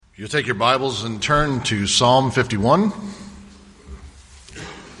You'll take your Bibles and turn to Psalm 51.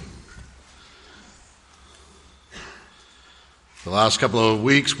 The last couple of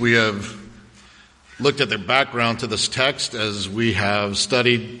weeks we have looked at the background to this text as we have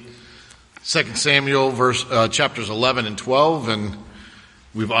studied 2 Samuel chapters 11 and 12, and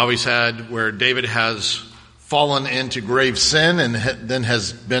we've always had where David has fallen into grave sin and then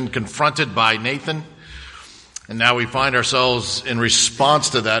has been confronted by Nathan. And now we find ourselves in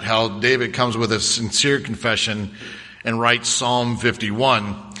response to that, how David comes with a sincere confession and writes Psalm 51.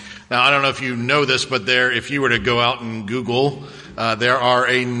 Now, I don't know if you know this, but if you were to go out and Google, there are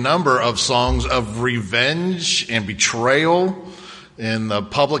a number of songs of revenge and betrayal in the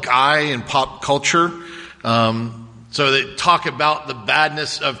public eye and pop culture. So they talk about the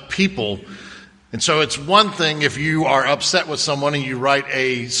badness of people. And so it's one thing if you are upset with someone and you write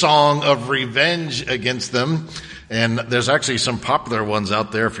a song of revenge against them. And there's actually some popular ones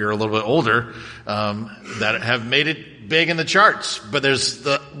out there if you're a little bit older that have made it big in the charts. But there's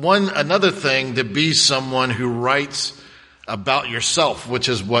another thing to be someone who writes about yourself, which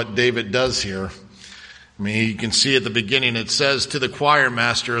is what David does here. I mean, you can see at the beginning, it says, to the choir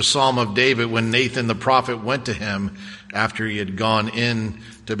master, a psalm of David when Nathan the prophet went to him after he had gone in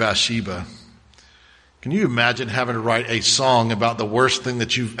to Bathsheba. Can you imagine having to write a song about the worst thing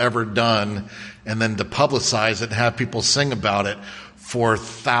that you've ever done and then to publicize it and have people sing about it for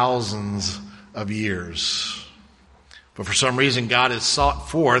thousands of years? But for some reason, God has sought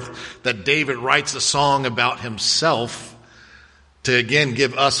forth that David writes a song about himself to, again,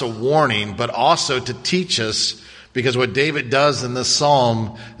 give us a warning, but also to teach us, because what David does in this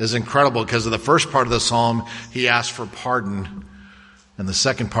psalm is incredible. Because of the first part of the psalm, he asks for pardon. And the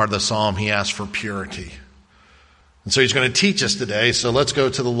second part of the psalm, he asks for purity. And so he's going to teach us today. So let's go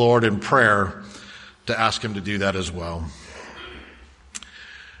to the Lord in prayer to ask him to do that as well.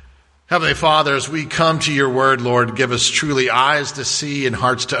 Heavenly Father, as we come to your word, Lord, give us truly eyes to see and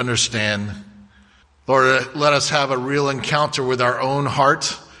hearts to understand. Lord, let us have a real encounter with our own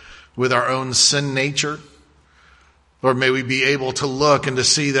heart, with our own sin nature. Lord, may we be able to look and to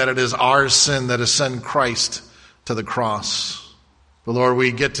see that it is our sin that has sent Christ to the cross. But Lord,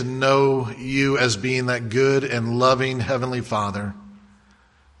 we get to know you as being that good and loving Heavenly Father.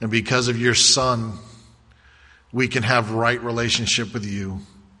 And because of your Son, we can have right relationship with you.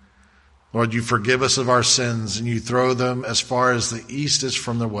 Lord, you forgive us of our sins and you throw them as far as the east is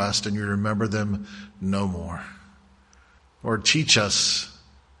from the west, and you remember them no more. Lord, teach us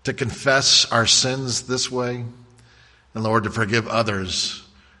to confess our sins this way, and Lord, to forgive others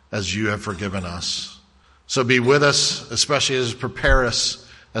as you have forgiven us. So be with us, especially as prepare us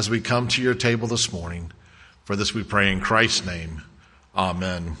as we come to your table this morning. For this we pray in Christ's name.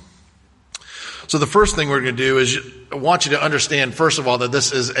 Amen. So the first thing we're going to do is I want you to understand, first of all, that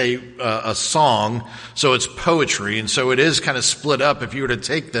this is a song, so it's poetry, and so it is kind of split up. If you were to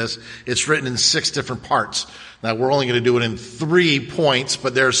take this, it's written in 6 different parts. Now, we're only going to do it in 3 points,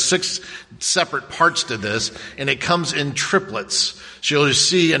 but there are 6 separate parts to this, and it comes in triplets. So you'll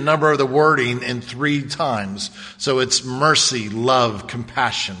see a number of the wording in 3 times. So it's mercy, love,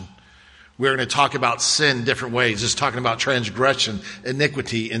 compassion. We're going to talk about sin different ways. It's talking about transgression,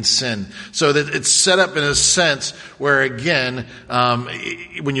 iniquity, and sin. So that it's set up in a sense where, again,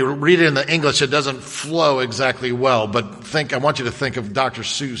 when you read it in the English, it doesn't flow exactly well. But I want you to think of Dr.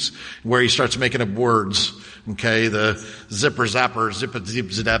 Seuss, where he starts making up words. Okay, the zipper zapper, zip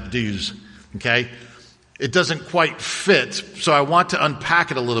zip zap doos. Okay, it doesn't quite fit. So I want to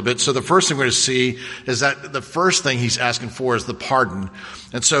unpack it a little bit. So the first thing we're going to see is that the first thing he's asking for is the pardon.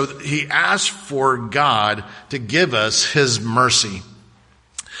 And so he asks for God to give us his mercy.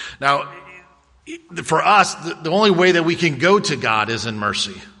 Now, for us, the only way that we can go to God is in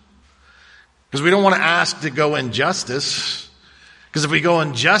mercy. Because we don't want to ask to go in justice. Because if we go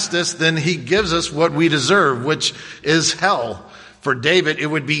in justice, then he gives us what we deserve, which is hell. For David, it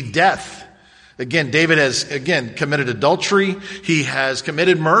would be death. Again, David has, committed adultery. He has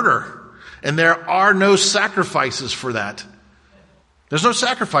committed murder. And there are no sacrifices for that. There's no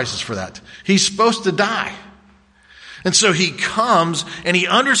sacrifices for that. He's supposed to die. And so he comes and he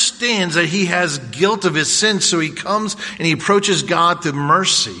understands that he has guilt of his sins. So he comes and he approaches God through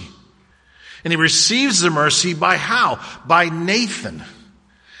mercy. And he receives the mercy by how? By Nathan.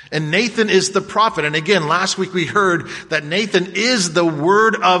 And Nathan is the prophet. And again, last week we heard that Nathan is the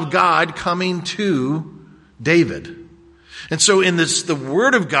word of God coming to David. And so in the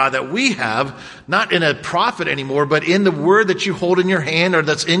word of God that we have, not in a prophet anymore, but in the word that you hold in your hand or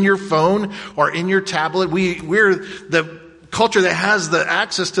that's in your phone or in your tablet, we're the culture that has the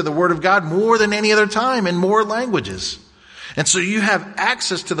access to the word of God more than any other time in more languages. And so you have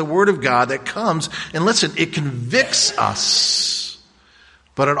access to the Word of God that comes, and listen, it convicts us,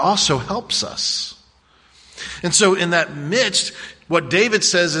 but it also helps us. And so in that midst, what David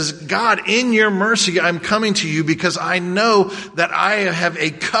says is, God, in your mercy, I'm coming to you because I know that I have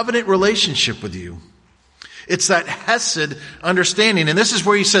a covenant relationship with you. It's that hesed understanding. And this is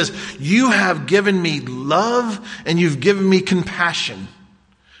where he says, you have given me love and you've given me compassion.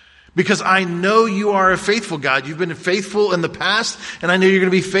 Because I know you are a faithful God. You've been faithful in the past, and I know you're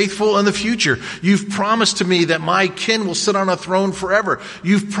going to be faithful in the future. You've promised to me that my kin will sit on a throne forever.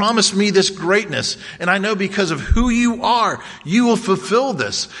 You've promised me this greatness, and I know because of who you are, you will fulfill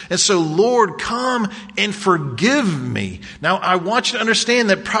this. And so, Lord, come and forgive me. Now, I want you to understand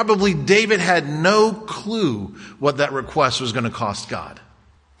that probably David had no clue what that request was going to cost God.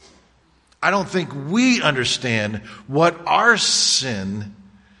 I don't think we understand what our sin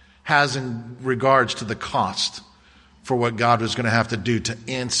has in regards to the cost for what God was going to have to do to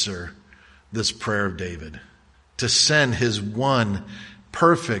answer this prayer of David, to send his one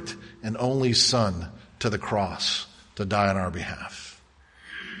perfect and only Son to the cross to die on our behalf.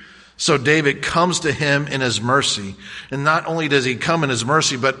 So David comes to him in his mercy. And not only does he come in his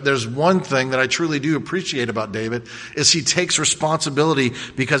mercy, but there's one thing that I truly do appreciate about David is he takes responsibility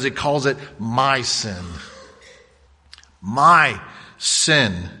because he calls it my sin. My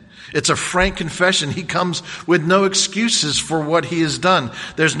sin. It's a frank confession. He comes with no excuses for what he has done.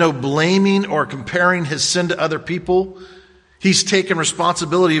 There's no blaming or comparing his sin to other people. He's taken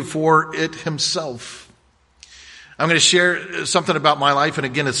responsibility for it himself. I'm going to share something about my life. And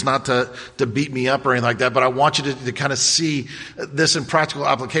again, it's not to beat me up or anything like that, but I want you to kind of see this in practical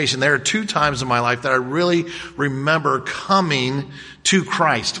application. There are 2 times in my life that I really remember coming to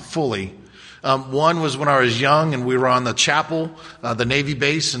Christ fully. One was when I was young and we were on the chapel, the Navy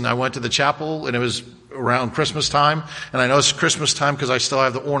base, and I went to the chapel and it was around Christmas time. And I know it's Christmas time because I still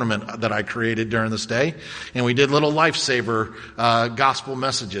have the ornament that I created during this day. And we did little Lifesaver gospel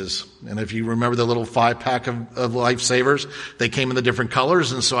messages. And if you remember the little 5-pack of Lifesavers, they came in the different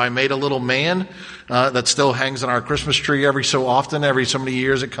colors. And so I made a little man that still hangs on our Christmas tree every so often, every so many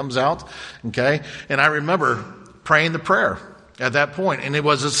years it comes out. Okay? And I remember praying the prayer at that point, and it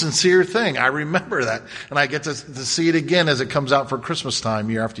was a sincere thing. I remember that, and I get to see it again as it comes out for Christmas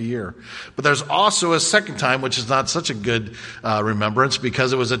time year after year. But there's also a second time, which is not such a good remembrance,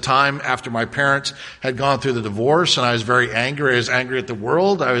 because it was a time after my parents had gone through the divorce, and I was very angry. I was angry at the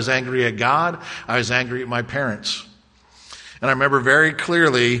world. I was angry at God. I was angry at my parents. And I remember very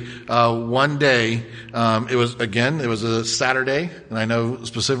clearly one day, it was a Saturday, and I know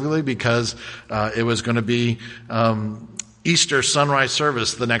specifically because it was going to be Easter sunrise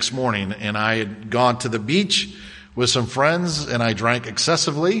service the next morning, and I had gone to the beach with some friends, and I drank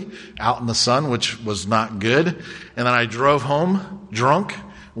excessively out in the sun, which was not good. And then I drove home drunk,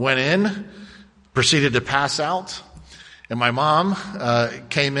 went in, proceeded to pass out, and my mom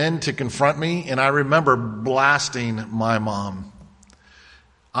came in to confront me, and I remember blasting my mom.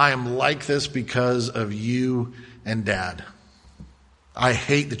 I am like this because of you and Dad. I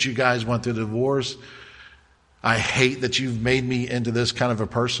hate that you guys went through the divorce. I hate that you've made me into this kind of a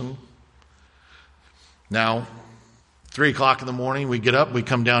person. Now, 3:00 in the morning, we get up, we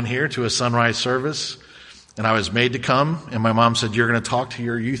come down here to a sunrise service, and I was made to come, and my mom said, you're going to talk to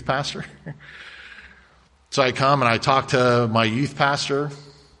your youth pastor? So I come and I talk to my youth pastor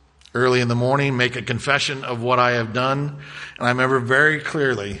early in the morning, make a confession of what I have done. And I remember very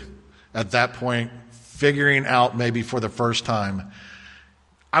clearly at that point, figuring out maybe for the first time,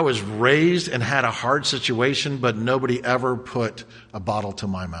 I was raised and had a hard situation, but nobody ever put a bottle to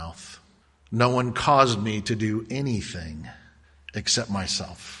my mouth. No one caused me to do anything except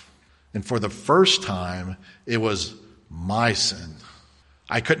myself. And for the first time, it was my sin.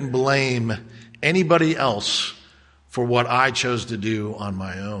 I couldn't blame anybody else for what I chose to do on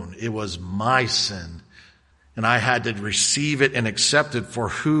my own. It was my sin. And I had to receive it and accept it for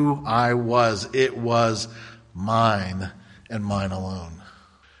who I was. It was mine and mine alone.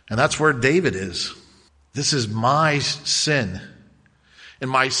 And that's where David is. This is my sin. And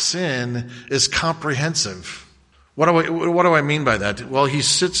my sin is comprehensive. What do I mean by that? Well, he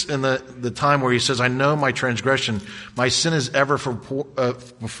sits in the time where he says, I know my transgression. My sin is ever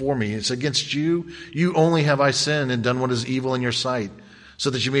before me. It's against you. You only have I sinned and done what is evil in your sight, so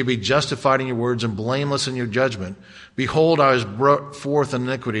that you may be justified in your words and blameless in your judgment. Behold, I was brought forth in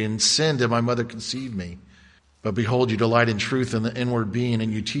iniquity, and sin did my mother conceive me. But behold, you delight in truth in the inward being,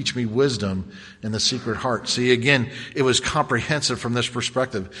 and you teach me wisdom in the secret heart. See, again, it was comprehensive from this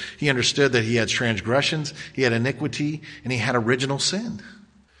perspective. He understood that he had transgressions, he had iniquity, and he had original sin.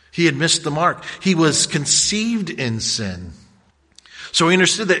 He had missed the mark. He was conceived in sin. So he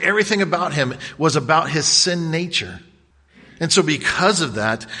understood that everything about him was about his sin nature. And so because of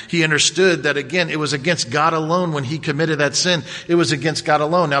that, he understood that, again, it was against God alone when he committed that sin. It was against God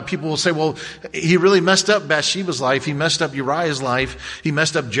alone. Now people will say, well, he really messed up Bathsheba's life. He messed up Uriah's life. He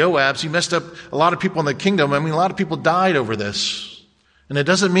messed up Joab's. He messed up a lot of people in the kingdom. I mean, a lot of people died over this. And it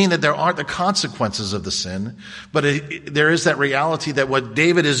doesn't mean that there aren't the consequences of the sin, but there is that reality that what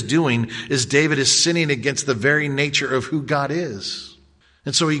David is doing is David is sinning against the very nature of who God is.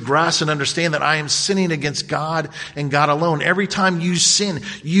 And so he grasps and understands that I am sinning against God and God alone. Every time you sin,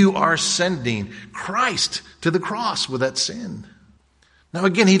 you are sending Christ to the cross with that sin. Now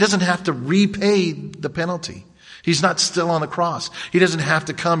again, he doesn't have to repay the penalty. He's not still on the cross. He doesn't have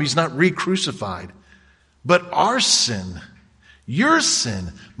to come. He's not re-crucified. But our sin, your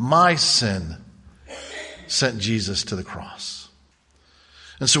sin, my sin, sent Jesus to the cross.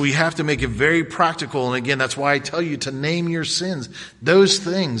 And so we have to make it very practical. And again, that's why I tell you to name your sins, those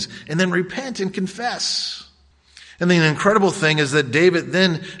things, and then repent and confess. And the incredible thing is that David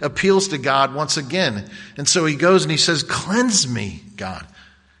then appeals to God once again. And so he goes and he says, cleanse me, God.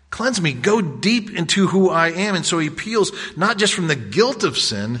 Cleanse me. Go deep into who I am. And so he appeals not just from the guilt of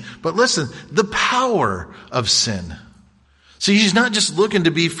sin, but listen, the power of sin. See, he's not just looking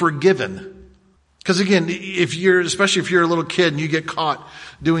to be forgiven. Because again, especially if you're a little kid and you get caught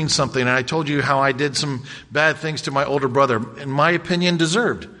doing something, and I told you how I did some bad things to my older brother, in my opinion,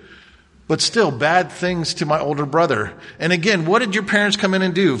 deserved. But still, bad things to my older brother. And again, what did your parents come in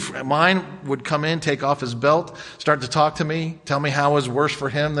and do? Mine would come in, take off his belt, start to talk to me, tell me how it was worse for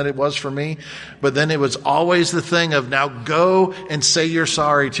him than it was for me. But then it was always the thing of, now go and say you're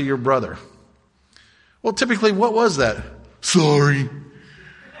sorry to your brother. Well, typically, what was that? Sorry.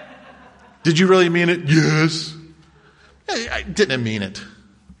 Did you really mean it? Yes. I didn't mean it.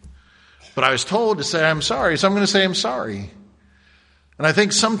 But I was told to say I'm sorry, so I'm going to say I'm sorry. And I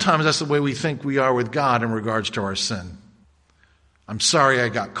think sometimes that's the way we think we are with God in regards to our sin. I'm sorry I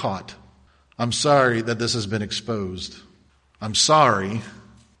got caught. I'm sorry that this has been exposed. I'm sorry.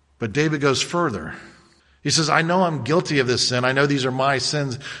 But David goes further. He says, I know I'm guilty of this sin. I know these are my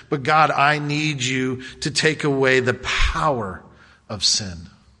sins. But God, I need you to take away the power of sin.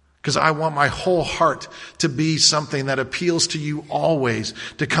 Because I want my whole heart to be something that appeals to you always,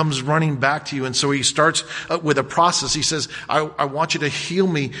 that comes running back to you. And so he starts with a process. He says, I want you to heal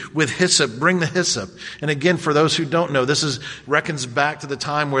me with hyssop. Bring the hyssop. And again, for those who don't know, this reckons back to the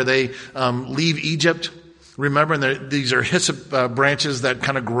time where they leave Egypt. Remember, and these are hyssop branches that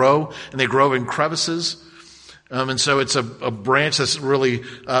kind of grow, and they grow in crevices. And so it's a branch that's really,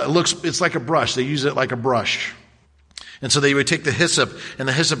 it's like a brush. They use it like a brush. And so they would take the hyssop, and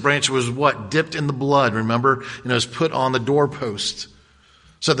the hyssop branch was what? Dipped in the blood, remember? And it was put on the doorpost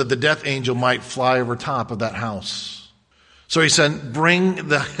so that the death angel might fly over top of that house. So he said, bring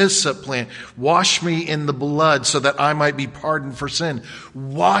the hyssop plant. Wash me in the blood so that I might be pardoned for sin.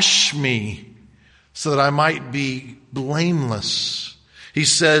 Wash me so that I might be blameless. He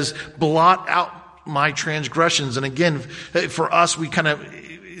says, blot out my transgressions. And again, for us,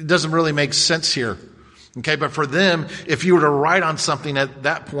 it doesn't really make sense here. Okay, but for them, if you were to write on something at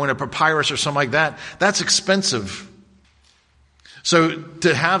that point, a papyrus or something like that, that's expensive. So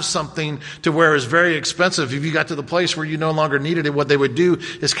to have something to where it's very expensive, if you got to the place where you no longer needed it, what they would do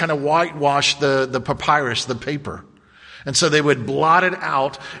is kind of whitewash the papyrus, the paper. And so they would blot it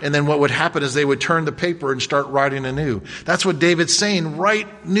out, and then what would happen is they would turn the paper and start writing anew. That's what David's saying,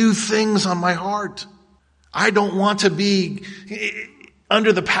 write new things on my heart. I don't want to be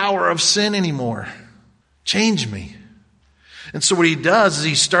under the power of sin anymore. Change me. And so what he does is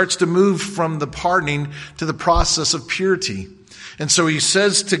he starts to move from the pardoning to the process of purity. And so he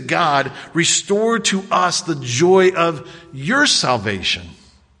says to God, restore to us the joy of your salvation.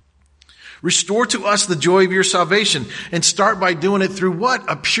 Restore to us the joy of your salvation. And start by doing it through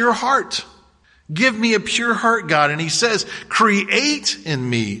what? A pure heart. Give me a pure heart, God. And he says, create in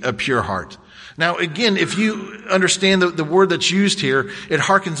me a pure heart. Now, again, if you understand the word that's used here, it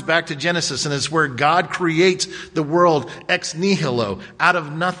harkens back to Genesis, and it's where God creates the world ex nihilo, out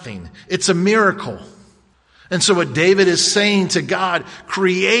of nothing. It's a miracle. And so what David is saying to God,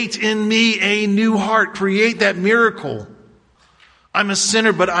 create in me a new heart. Create that miracle. I'm a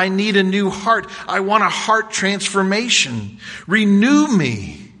sinner, but I need a new heart. I want a heart transformation. Renew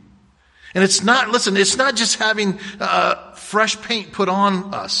me. And it's not just having fresh paint put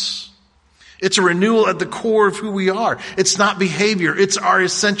on us. It's a renewal at the core of who we are. It's not behavior. It's our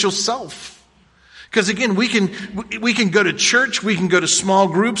essential self. Because again, we can go to church, we can go to small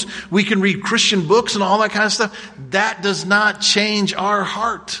groups, we can read Christian books and all that kind of stuff. That does not change our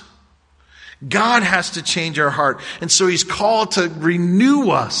heart. God has to change our heart. And so he's called to renew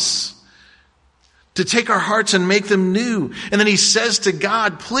us, to take our hearts and make them new. And then he says to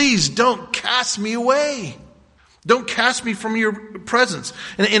God, please don't cast me away. Don't cast me from your presence.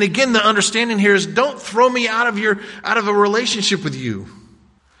 And again, the understanding here is don't throw me out of a relationship with you.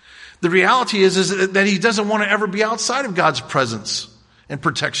 The reality is that he doesn't want to ever be outside of God's presence and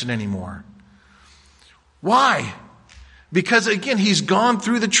protection anymore. Why? Because again, he's gone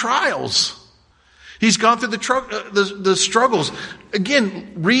through the trials. He's gone through the struggles.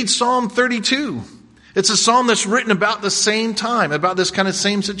 Again, read Psalm 32. It's a psalm that's written about the same time, about this kind of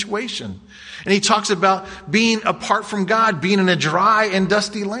same situation. And he talks about being apart from God, being in a dry and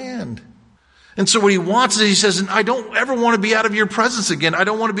dusty land. And so what he wants is, he says, I don't ever want to be out of your presence again. I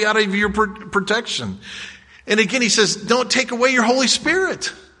don't want to be out of your protection. And again, he says, don't take away your Holy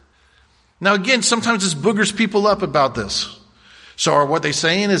Spirit. Now again, sometimes this boogers people up about this. So are what they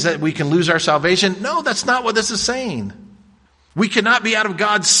saying is that we can lose our salvation? No, that's not what this is saying. We cannot be out of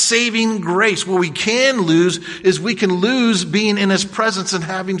God's saving grace. What we can lose is we can lose being in his presence and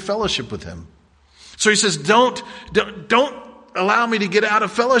having fellowship with him. So he says, don't allow me to get out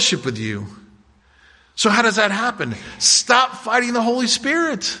of fellowship with you. So how does that happen? Stop fighting the Holy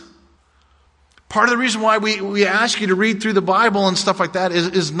Spirit. Part of the reason why we ask you to read through the Bible and stuff like that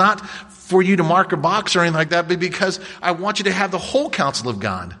is not for you to mark a box or anything like that, but because I want you to have the whole counsel of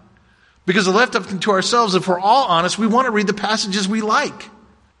God. Because left up to ourselves, if we're all honest, we want to read the passages we like.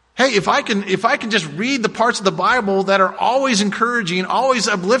 Hey, if I can just read the parts of the Bible that are always encouraging, always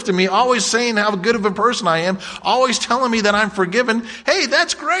uplifting me, always saying how good of a person I am, always telling me that I'm forgiven, hey,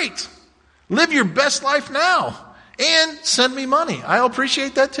 that's great. Live your best life now and send me money. I'll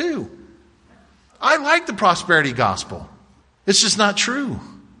appreciate that too. I like the prosperity gospel. It's just not true.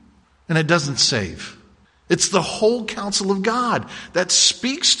 And it doesn't save. It's the whole counsel of God that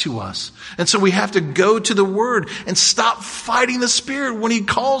speaks to us. And so we have to go to the Word and stop fighting the Spirit when he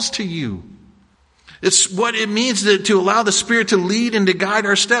calls to you. It's what it means to allow the Spirit to lead and to guide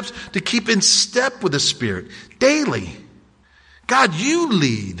our steps, to keep in step with the Spirit daily. God, you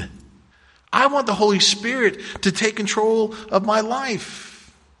lead. I want the Holy Spirit to take control of my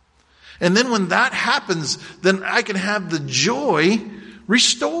life. And then when that happens, then I can have the joy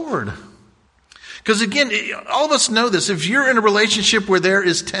restored. Because again, all of us know this. If you're in a relationship where there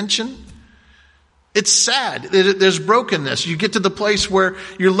is tension, it's sad. There's brokenness. You get to the place where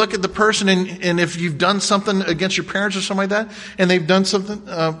you look at the person and if you've done something against your parents or something like that, and they've done something,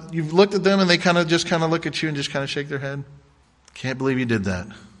 you've looked at them and they kind of look at you and just kind of shake their head. Can't believe you did that.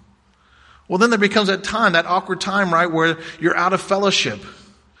 Well, then there becomes that time, that awkward time, right, where you're out of fellowship.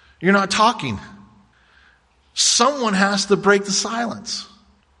 You're not talking. Someone has to break the silence.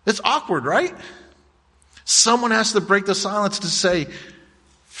 It's awkward, right? Someone has to break the silence to say,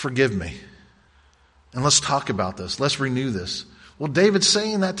 forgive me. And let's talk about this. Let's renew this. Well, David's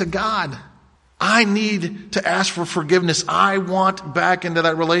saying that to God. I need to ask for forgiveness. I want back into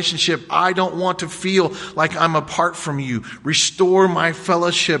that relationship. I don't want to feel like I'm apart from you. Restore my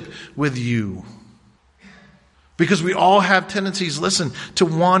fellowship with you. Because we all have tendencies, listen, to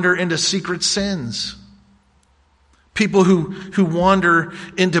wander into secret sins. People who wander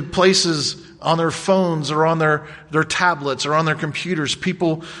into places on their phones or on their tablets or on their computers.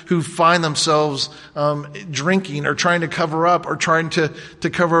 People who find themselves drinking or trying to cover up or trying to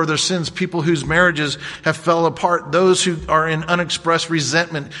cover their sins. People whose marriages have fell apart. Those who are in unexpressed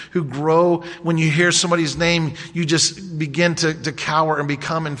resentment, who grow when you hear somebody's name, you just begin to cower and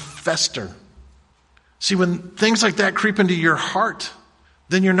become and fester. See, when things like that creep into your heart,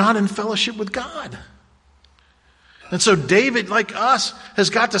 then you're not in fellowship with God. And so David, like us,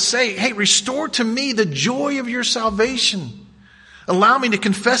 has got to say, hey, restore to me the joy of your salvation. Allow me to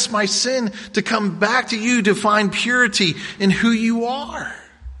confess my sin, to come back to you, to find purity in who you are.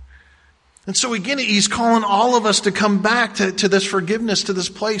 And so again, he's calling all of us to come back to this forgiveness, to this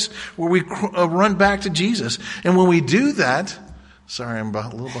place where we run back to Jesus. And when we do that, sorry, I'm a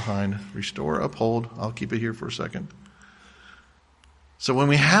little behind. Restore, uphold. I'll keep it here for a second. So when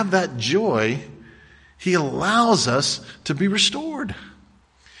we have that joy, he allows us to be restored.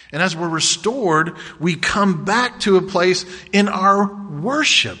 And as we're restored, we come back to a place in our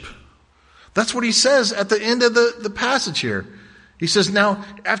worship. That's what he says at the end of the passage here. He says, now,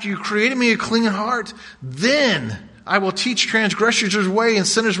 after you created me a clean heart, then I will teach transgressors your way and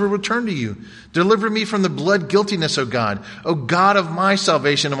sinners will return to you. Deliver me from the blood guiltiness, O God. O God of my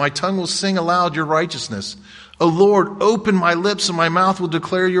salvation, and my tongue will sing aloud your righteousness. O Lord, open my lips and my mouth will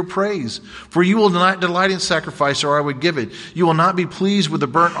declare your praise. For you will not delight in sacrifice, or I would give it. You will not be pleased with the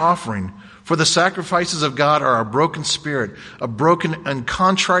burnt offering. For the sacrifices of God are a broken spirit, a broken and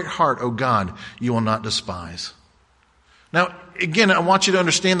contrite heart, O God, you will not despise. Now, again, I want you to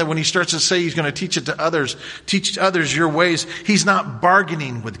understand that when he starts to say he's going to teach others your ways, he's not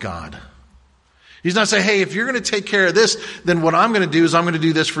bargaining with God. He's not saying, hey, if you're going to take care of this, then what I'm going to do is I'm going to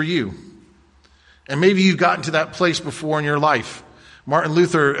do this for you. And maybe you've gotten to that place before in your life. Martin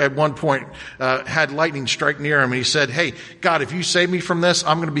Luther at one point had lightning strike near him, and he said, hey, God, if you save me from this,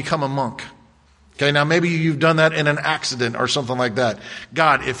 I'm going to become a monk. Okay, now maybe you've done that in an accident or something like that.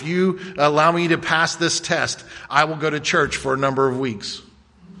 God, if you allow me to pass this test, I will go to church for a number of weeks.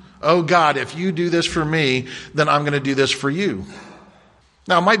 Oh God, if you do this for me, then I'm going to do this for you.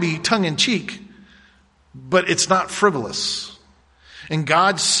 Now it might be tongue in cheek, but it's not frivolous. And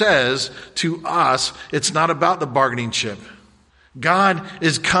God says to us, it's not about the bargaining chip. God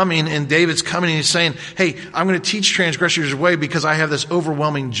is coming and David's coming and he's saying, hey, I'm going to teach transgressors your way because I have this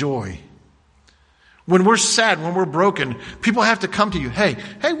overwhelming joy. When we're sad, when we're broken, people have to come to you. Hey,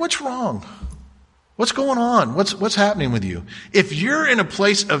 what's wrong? What's going on? What's happening with you? If you're in a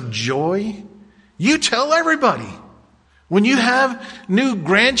place of joy, you tell everybody. When you have new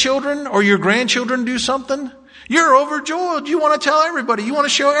grandchildren or your grandchildren do something, you're overjoyed. You want to tell everybody. You want to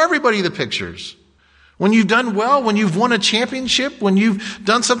show everybody the pictures. When you've done well, when you've won a championship, when you've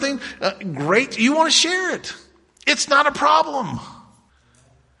done something great, you want to share it. It's not a problem.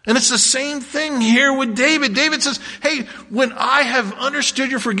 And it's the same thing here with David. David says, hey, when I have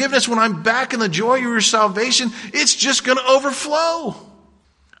understood your forgiveness, when I'm back in the joy of your salvation, it's just going to overflow.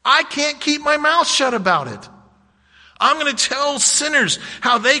 I can't keep my mouth shut about it. I'm going to tell sinners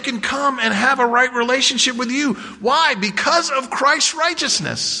how they can come and have a right relationship with you. Why? Because of Christ's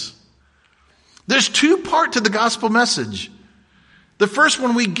righteousness. There's two parts to the gospel message. The first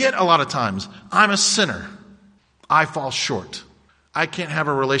one we get a lot of times. I'm a sinner. I fall short. I can't have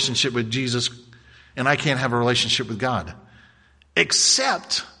a relationship with Jesus and I can't have a relationship with God.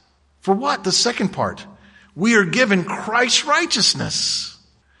 Except for what? The second part. We are given Christ's righteousness.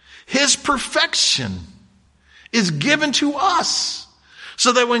 His perfection is given to us.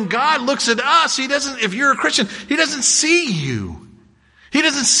 So that when God looks at us, if you're a Christian, he doesn't see you. He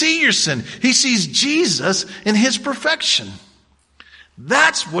doesn't see your sin. He sees Jesus in his perfection.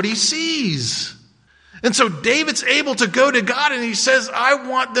 That's what he sees. And so David's able to go to God and he says, I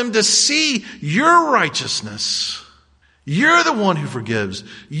want them to see your righteousness. You're the one who forgives.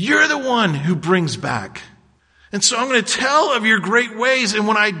 You're the one who brings back. And so I'm going to tell of your great ways. And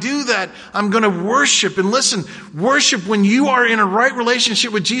when I do that, I'm going to worship. And listen, worship when you are in a right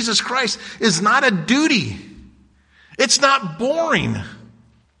relationship with Jesus Christ is not a duty. It's not boring.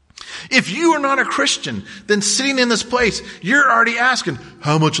 If you are not a Christian, then sitting in this place, you're already asking,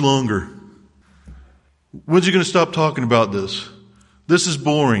 how much longer? When's he going to stop talking about this? This is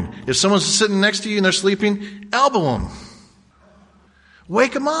boring. If someone's sitting next to you and they're sleeping, elbow them.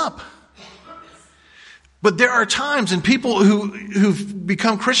 Wake them up. But there are times, and people who've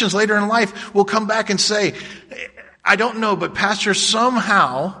become Christians later in life will come back and say, I don't know, but Pastor,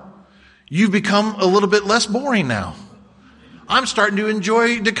 somehow you've become a little bit less boring now. I'm starting to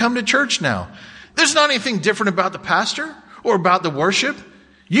enjoy to come to church now. There's not anything different about the pastor or about the worship.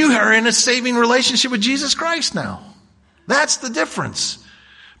 You are in a saving relationship with Jesus Christ now. That's the difference.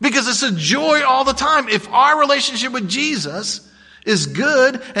 Because it's a joy all the time. If our relationship with Jesus is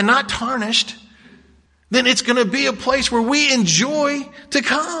good and not tarnished, then it's going to be a place where we enjoy to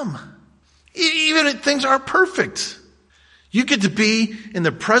come. Even if things aren't perfect. You get to be in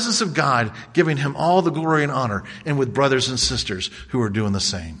the presence of God, giving him all the glory and honor, and with brothers and sisters who are doing the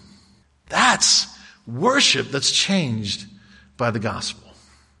same. That's worship that's changed by the gospel.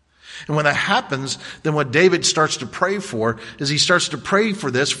 And when that happens, then what David starts to pray for is he starts to pray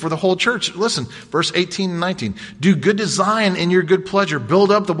for this for the whole church. Listen, verse 18 and 19. Do good to Zion in your good pleasure.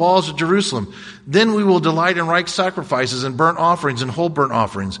 Build up the walls of Jerusalem. Then we will delight in right sacrifices and burnt offerings and whole burnt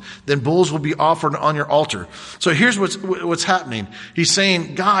offerings. Then bulls will be offered on your altar. So here's what's happening. He's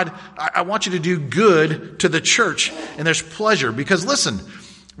saying, God, I want you to do good to the church. And there's pleasure. Because listen,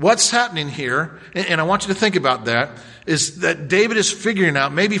 what's happening here, and I want you to think about that, is that David is figuring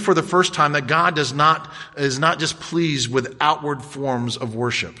out, maybe for the first time, that God is not just pleased with outward forms of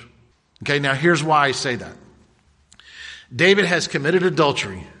worship. Okay, now here's why I say that. David has committed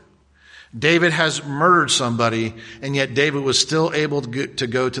adultery. David has murdered somebody, and yet David was still able to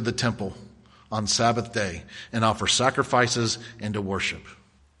go to the temple on Sabbath day and offer sacrifices and to worship.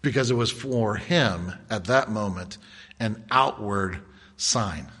 Because it was for him, at that moment, an outward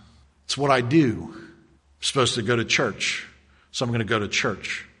sign. It's what I do. I'm supposed to go to church, so I'm going to go to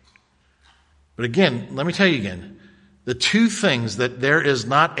church. But again, let me tell you again, The two things that there is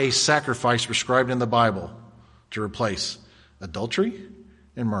not a sacrifice prescribed in the Bible to replace: adultery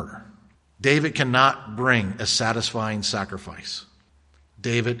and murder. David cannot bring a satisfying sacrifice.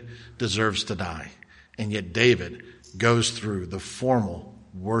 David deserves to die. And yet David goes through the formal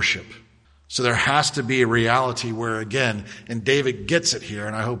worship. So there has to be a reality where, again, and David gets it here,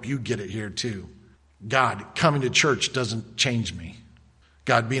 and I hope you get it here too. God coming to church doesn't change me.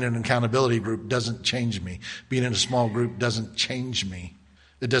 God being in an accountability group doesn't change me. Being in a small group doesn't change me.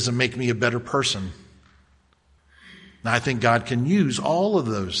 It doesn't make me a better person. Now, I think God can use all of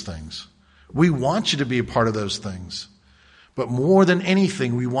those things. We want you to be a part of those things. But more than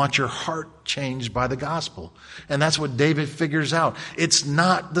anything, we want your heart changed by the gospel. And that's what David figures out. It's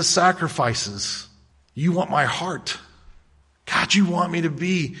not the sacrifices. You want my heart. God, you want me to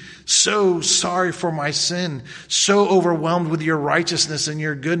be so sorry for my sin, so overwhelmed with your righteousness and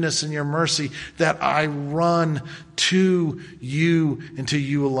your goodness and your mercy that I run to you and to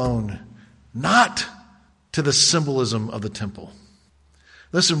you alone, not to the symbolism of the temple.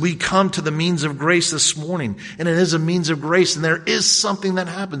 Listen, we come to the means of grace this morning, and it is a means of grace, and there is something that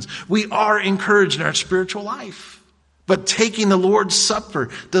happens. We are encouraged in our spiritual life. But taking the Lord's Supper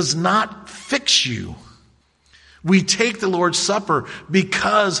does not fix you. We take the Lord's Supper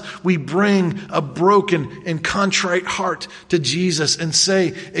because we bring a broken and contrite heart to Jesus and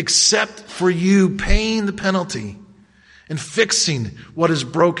say, except for you paying the penalty and fixing what is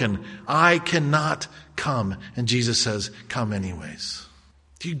broken, I cannot come. And Jesus says, come anyways.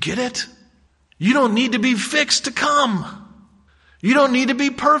 Do you get it? You don't need to be fixed to come. You don't need to be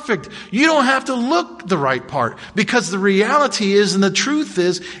perfect. You don't have to look the right part, because the reality is, and the truth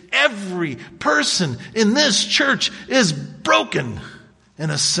is, every person in this church is broken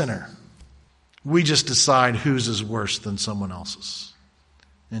and a sinner. We just decide whose is worse than someone else's.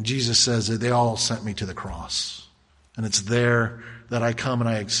 And Jesus says that they all sent me to the cross. And it's there that I come and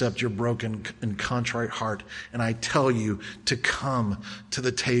I accept your broken and contrite heart. And I tell you to come to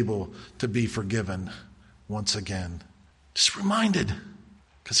the table to be forgiven once again. Just reminded,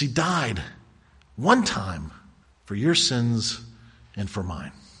 because he died one time for your sins and for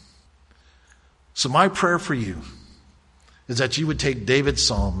mine. So my prayer for you is that you would take David's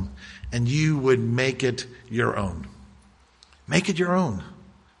psalm and you would make it your own. Make it your own,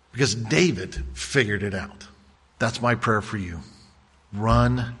 because David figured it out. That's my prayer for you.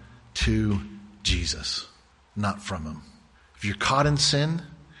 Run to Jesus, not from him. If you're caught in sin,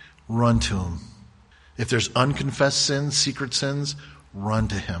 run to him. If there's unconfessed sins, secret sins, run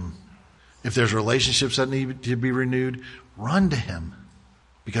to him. If there's relationships that need to be renewed, run to him,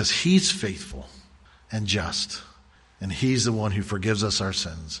 because he's faithful and just, and he's the one who forgives us our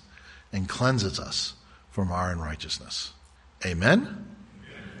sins and cleanses us from our unrighteousness. Amen?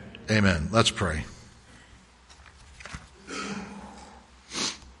 Amen. Let's pray.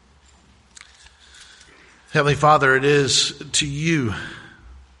 Heavenly Father, it is to you,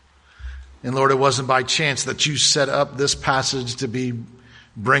 and Lord, it wasn't by chance that you set up this passage to be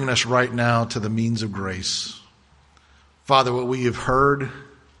bringing us right now to the means of grace. Father, what we have heard,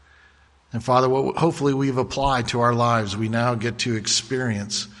 and Father, what hopefully we've applied to our lives, we now get to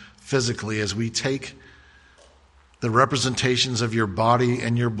experience physically as we take the representations of your body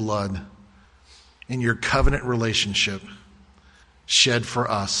and your blood in your covenant relationship shed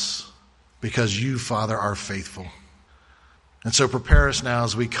for us, because you, Father, are faithful. And so prepare us now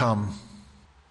as we come